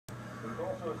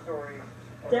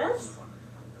Des?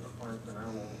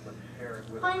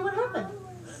 Honey, what happened?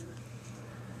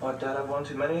 What, Dad, I've won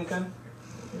too many again?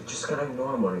 You just gotta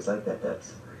ignore him when he's like that,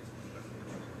 Debs.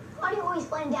 Why do you always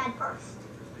blame Dad first?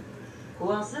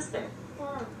 Who else is there?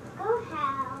 Go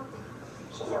Hal.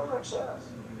 She's over at Sheila's.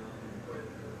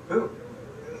 Who?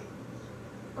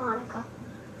 Monica.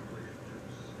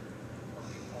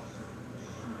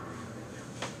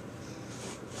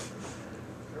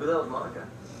 Who the hell's Monica?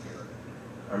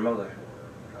 Our mother.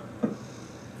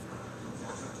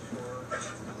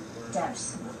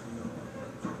 Debs.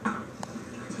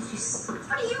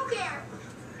 What do you care?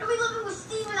 You'll be living with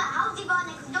Steve in the house he bought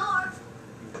next door.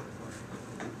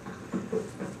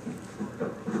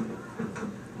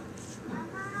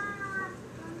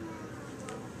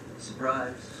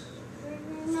 Surprise.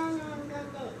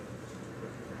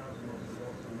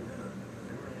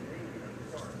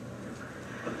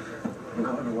 I'm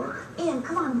going to work. Ian,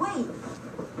 come on, wait.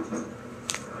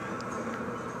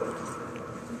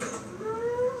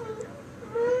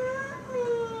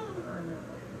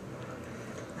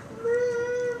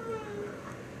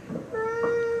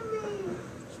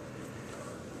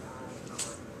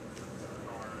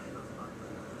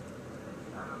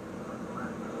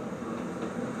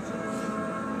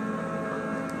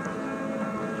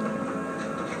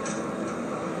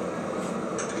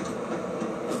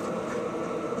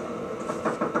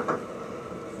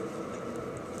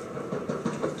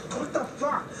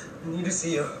 I need to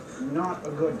see you. Not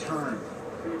a good time.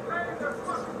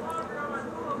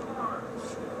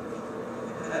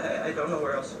 I don't know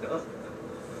where else to go.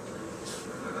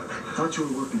 I thought you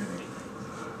were working today.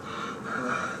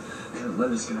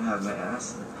 Linda's gonna have my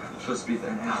ass. I'm supposed to be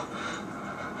there now.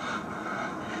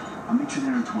 I'll meet you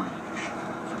there in 20.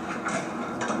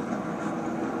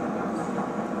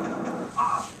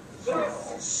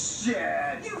 Oh,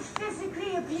 shit! You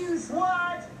physically abused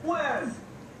What? When?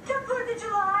 the 4th of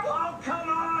July, Oh, come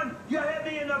on! You hit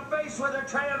me in the face with a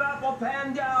tray of apple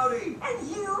pan dowdy! and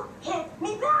you hit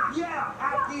me back. Yeah,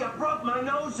 after you broke my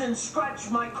nose and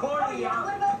scratched my Oh, cornea. yeah,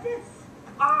 what about this?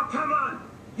 Oh, come on!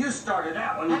 You started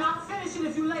that one. And I'll finish it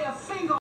if you lay a finger